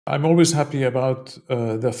I'm always happy about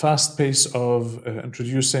the fast pace of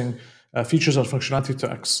introducing features and functionality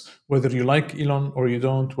to X. Whether you like Elon or you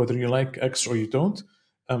don't, whether you like X or you don't,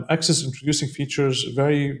 X is introducing features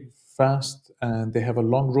very fast, and they have a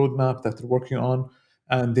long roadmap that they're working on.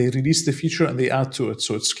 And they release the feature and they add to it.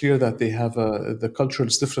 So it's clear that they have the culture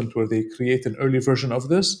is different, where they create an early version of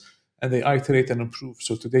this and they iterate and improve.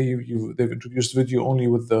 So today they've introduced video only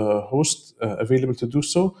with the host available to do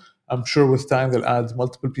so. I'm sure with time they'll add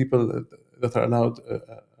multiple people that are allowed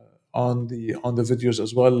on the videos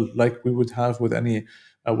as well, like we would have with any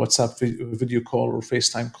WhatsApp video call or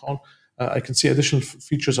FaceTime call. I can see additional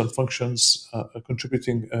features and functions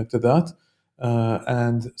contributing to that,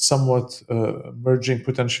 and somewhat merging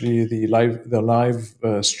potentially the live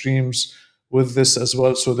streams with this as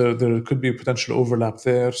well. So there could be a potential overlap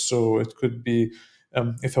there. So it could be,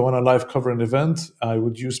 if I want to live cover an event, I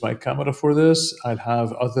would use my camera for this. I'd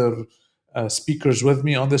have other speakers with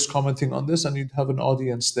me on this, commenting on this, and you'd have an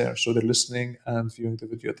audience there. So they're listening and viewing the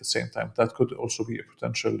video at the same time. That could also be a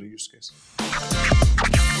potential use case.